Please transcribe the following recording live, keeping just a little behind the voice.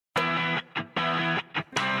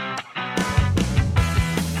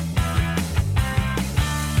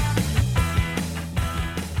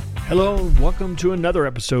Hello, and welcome to another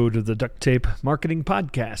episode of the Duct Tape Marketing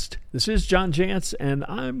Podcast. This is John Jantsch, and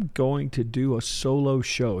I'm going to do a solo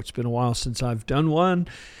show. It's been a while since I've done one,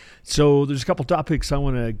 so there's a couple topics I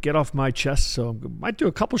want to get off my chest, so I might do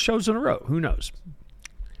a couple shows in a row. Who knows?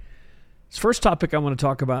 This first topic I want to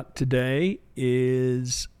talk about today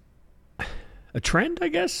is a trend, I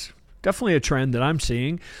guess. Definitely a trend that I'm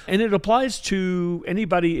seeing, and it applies to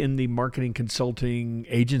anybody in the marketing consulting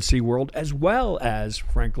agency world, as well as,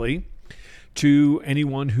 frankly, to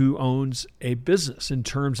anyone who owns a business in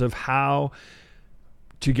terms of how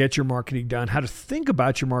to get your marketing done, how to think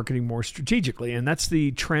about your marketing more strategically. And that's the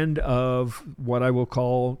trend of what I will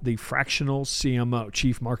call the fractional CMO,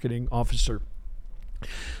 Chief Marketing Officer.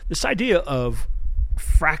 This idea of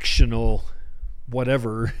fractional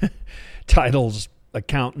whatever titles,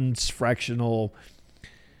 accountants, fractional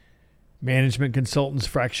management consultants,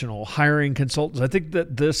 fractional hiring consultants. I think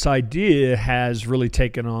that this idea has really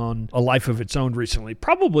taken on a life of its own recently.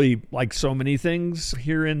 Probably like so many things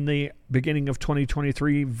here in the beginning of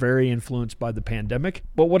 2023, very influenced by the pandemic.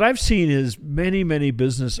 But what I've seen is many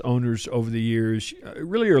business owners over the years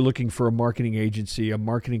really are looking for a marketing agency, a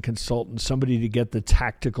marketing consultant, somebody to get the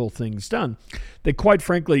tactical things done. They quite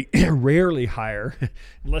frankly rarely hire,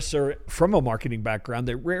 unless they're from a marketing background,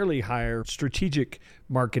 they rarely hire strategic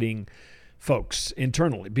marketing folks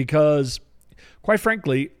internally because, quite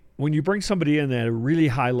frankly, when you bring somebody in at a really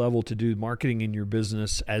high level to do marketing in your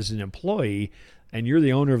business as an employee, and you're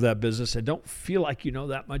the owner of that business and don't feel like you know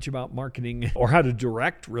that much about marketing or how to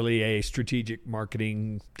direct really a strategic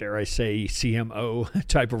marketing, dare I say, CMO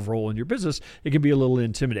type of role in your business, it can be a little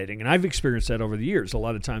intimidating. And I've experienced that over the years. A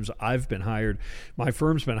lot of times I've been hired, my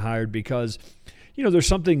firm's been hired because there's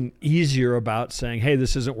something easier about saying, hey,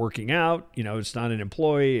 this isn't working out. It's not an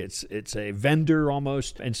employee, it's a vendor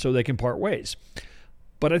almost, and so they can part ways.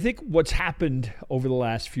 But I think what's happened over the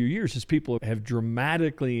last few years is people have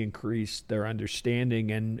dramatically increased their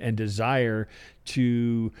understanding and desire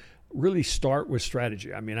to really start with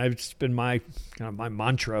strategy. I mean, it's been my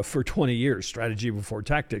mantra for 20 years, strategy before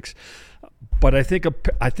tactics. But I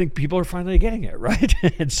think people are finally getting it, right?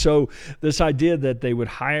 And so this idea that they would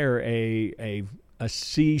hire a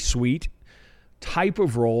C-suite type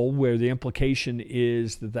of role where the implication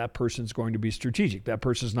is that person's going to be strategic. That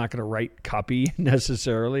person's not going to write copy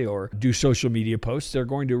necessarily or do social media posts. They're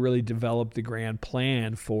going to really develop the grand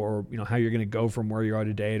plan for, how you're going to go from where you are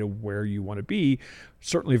today to where you want to be,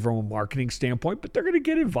 certainly from a marketing standpoint, but they're going to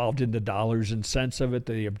get involved in the dollars and cents of it,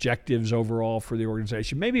 the objectives overall for the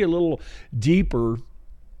organization, maybe a little deeper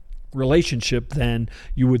relationship than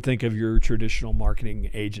you would think of your traditional marketing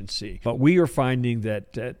agency. But we are finding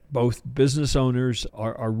that both business owners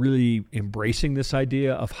are really embracing this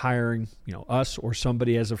idea of hiring, us or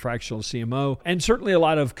somebody as a fractional CMO. And certainly a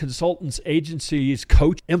lot of consultants, agencies,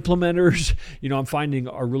 coach implementers, I'm finding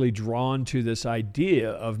are really drawn to this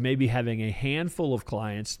idea of maybe having a handful of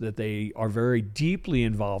clients that they are very deeply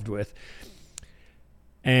involved with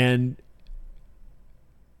and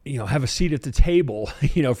have a seat at the table,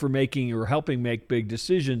 for making or helping make big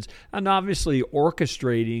decisions, and obviously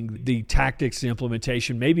orchestrating the tactics, the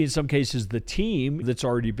implementation, maybe in some cases the team that's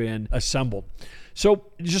already been assembled. So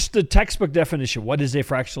just the textbook definition, what is a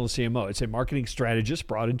fractional CMO? It's a marketing strategist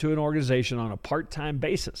brought into an organization on a part-time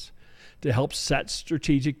basis to help set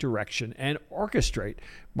strategic direction and orchestrate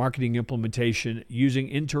marketing implementation using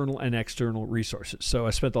internal and external resources. So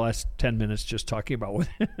I spent the last 10 minutes just talking about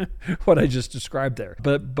what I just described there.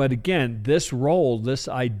 But again, this role, this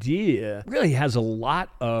idea really has a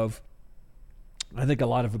lot of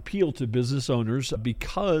appeal to business owners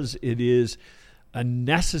because it is a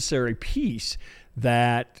necessary piece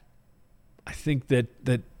that I think that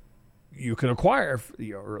you can acquire,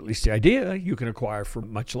 or at least the idea you can acquire for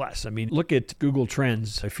much less. I mean, look at Google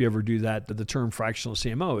Trends. If you ever do that, the term fractional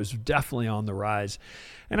CMO is definitely on the rise.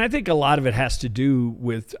 And I think a lot of it has to do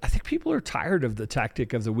with, I think people are tired of the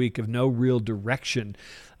tactic of the week of no real direction.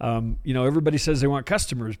 Everybody says they want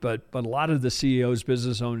customers, but a lot of the CEOs,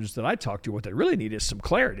 business owners that I talk to, what they really need is some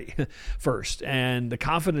clarity first, and the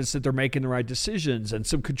confidence that they're making the right decisions and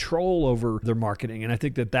some control over their marketing. And I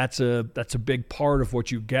think that's a big part of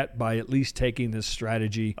what you get by at least taking this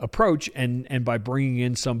strategy approach and by bringing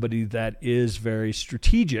in somebody that is very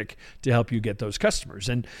strategic to help you get those customers.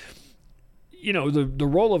 And the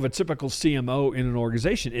role of a typical CMO in an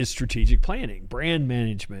organization is strategic planning, brand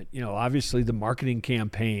management, obviously the marketing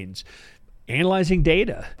campaigns, analyzing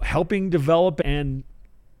data, helping develop and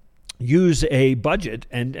use a budget,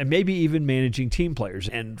 and maybe even managing team players.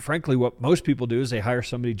 And frankly, what most people do is they hire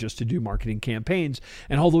somebody just to do marketing campaigns,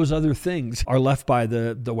 and all those other things are left by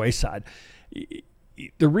the wayside.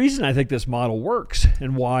 The reason I think this model works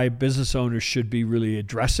and why business owners should be really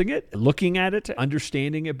addressing it, looking at it,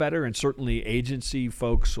 understanding it better, and certainly agency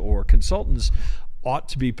folks or consultants ought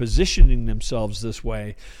to be positioning themselves this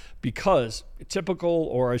way, because typical,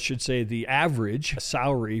 or I should say the average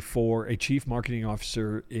salary for a chief marketing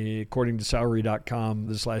officer, according to salary.com,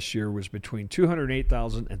 this last year was between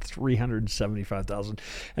 $208,000 and $375,000.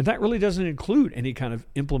 And that really doesn't include any kind of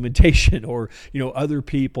implementation or, other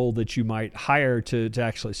people that you might hire to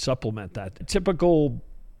actually supplement that. Typical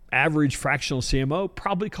average fractional CMO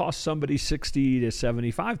probably costs somebody $60,000 to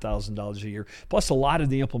 $75,000 a year. Plus, a lot of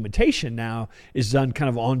the implementation now is done kind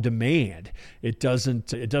of on demand. It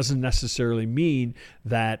doesn't necessarily mean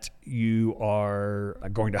that you are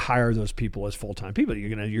going to hire those people as full-time people.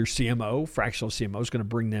 Your CMO, fractional CMO, is going to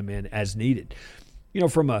bring them in as needed.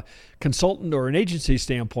 From a consultant or an agency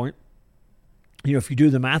standpoint, if you do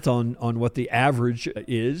the math on what the average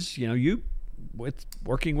is, with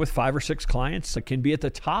working with 5 or 6 clients, it can be at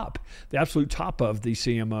the absolute top of the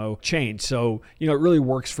CMO chain. So, it really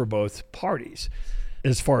works for both parties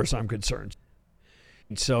as far as I'm concerned.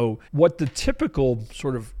 And so what the typical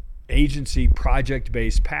sort of agency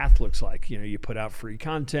project-based path looks like, you put out free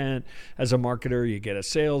content as a marketer, you get a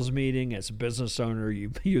sales meeting as a business owner,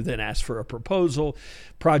 you then ask for a proposal,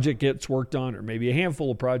 project gets worked on, or maybe a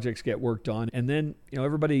handful of projects get worked on, and then,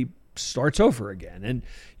 everybody starts over again. And,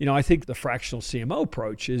 I think the fractional CMO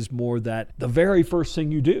approach is more that the very first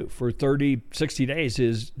thing you do for 30, 60 days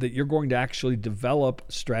is that you're going to actually develop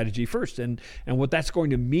strategy first. And what that's going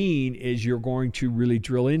to mean is you're going to really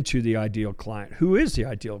drill into the ideal client. Who is the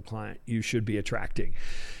ideal client you should be attracting?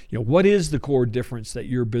 What is the core difference that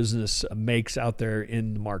your business makes out there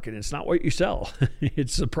in the market? It's not what you sell.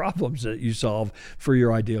 It's the problems that you solve for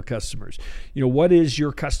your ideal customers. What is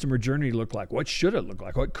your customer journey look like? What should it look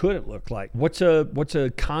like? What could it look like? What's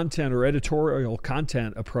a content or editorial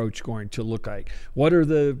content approach going to look like? What are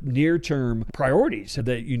the near-term priorities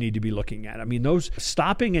that you need to be looking at? Those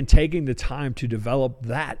stopping and taking the time to develop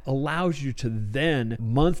that allows you to then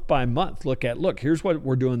month by month look, here's what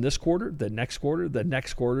we're doing this quarter, the next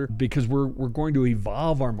quarter, because we're going to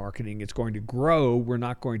evolve our marketing. It's going to grow. We're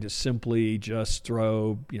not going to simply just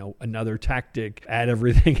throw, another tactic at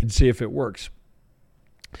everything and see if it works.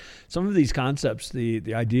 Some of these concepts,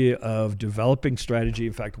 the idea of developing strategy.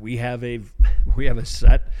 In fact, we have a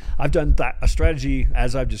set. I've done a strategy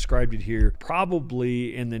as I've described it here,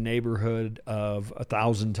 probably in the neighborhood of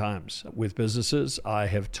 1,000 times with businesses. I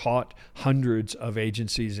have taught hundreds of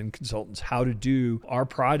agencies and consultants how to do our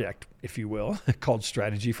product, if you will, called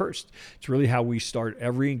Strategy First. It's really how we start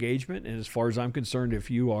every engagement. And as far as I'm concerned, if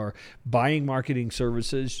you are buying marketing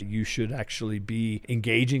services, you should actually be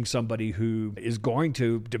engaging somebody who is going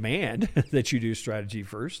to demand that you do strategy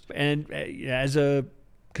first. And as a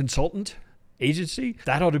consultant, agency,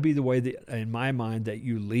 that ought to be the way that, in my mind, that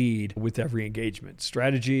you lead with every engagement.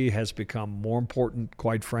 Strategy has become more important,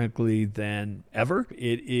 quite frankly, than ever.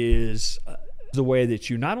 It is the way that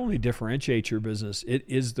you not only differentiate your business, it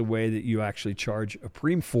is the way that you actually charge a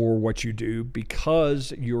premium for what you do,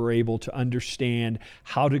 because you're able to understand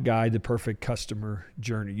how to guide the perfect customer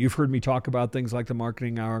journey. You've heard me talk about things like the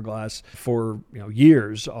marketing hourglass for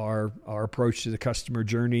years. Our approach to the customer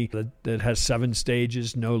journey that has 7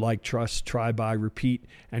 stages: know, like, trust, try, buy, repeat,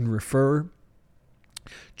 and refer.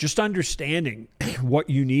 Just understanding what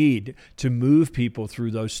you need to move people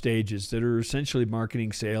through those stages that are essentially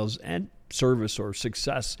marketing, sales, and service or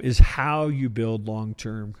success is how you build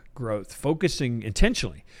long-term growth,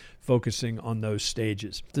 intentionally focusing on those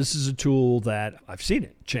stages. This is a tool that I've seen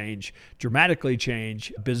it dramatically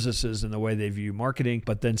change businesses in the way they view marketing.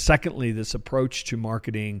 But then secondly, this approach to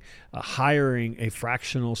marketing, hiring a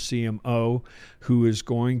fractional CMO who is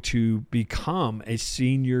going to become a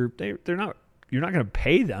senior. You're not going to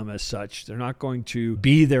pay them as such. They're not going to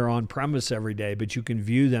be there on premise every day, but you can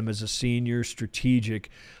view them as a senior strategic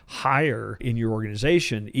hire in your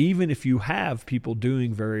organization, even if you have people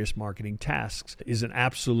doing various marketing tasks, is an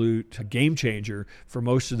absolute game changer for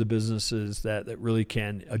most of the businesses that really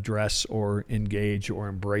can address or engage or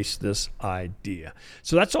embrace this idea.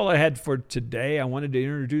 So that's all I had for today. I wanted to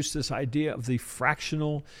introduce this idea of the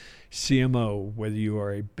fractional CMO, whether you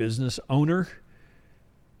are a business owner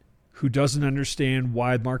who doesn't understand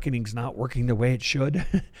why marketing's not working the way it should,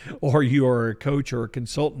 or you are a coach or a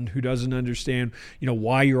consultant who doesn't understand,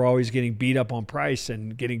 why you're always getting beat up on price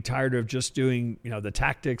and getting tired of just doing, the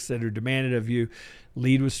tactics that are demanded of you.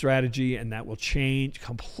 Lead with strategy, and that will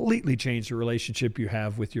completely change the relationship you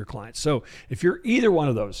have with your clients. So if you're either one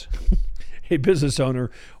of those, a business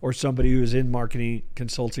owner or somebody who is in marketing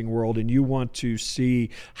consulting world and you want to see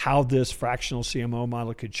how this fractional CMO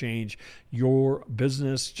model could change your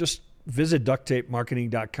business, just visit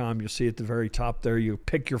ducttapemarketing.com. You'll see at the very top there, you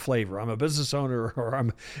pick your flavor. I'm a business owner or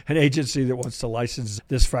I'm an agency that wants to license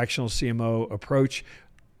this fractional CMO approach.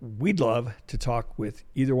 We'd love to talk with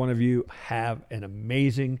either one of you. Have an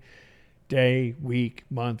amazing day, week,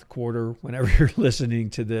 month, quarter, whenever you're listening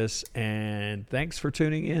to this. And thanks for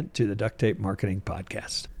tuning in to the Duct Tape Marketing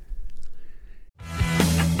Podcast.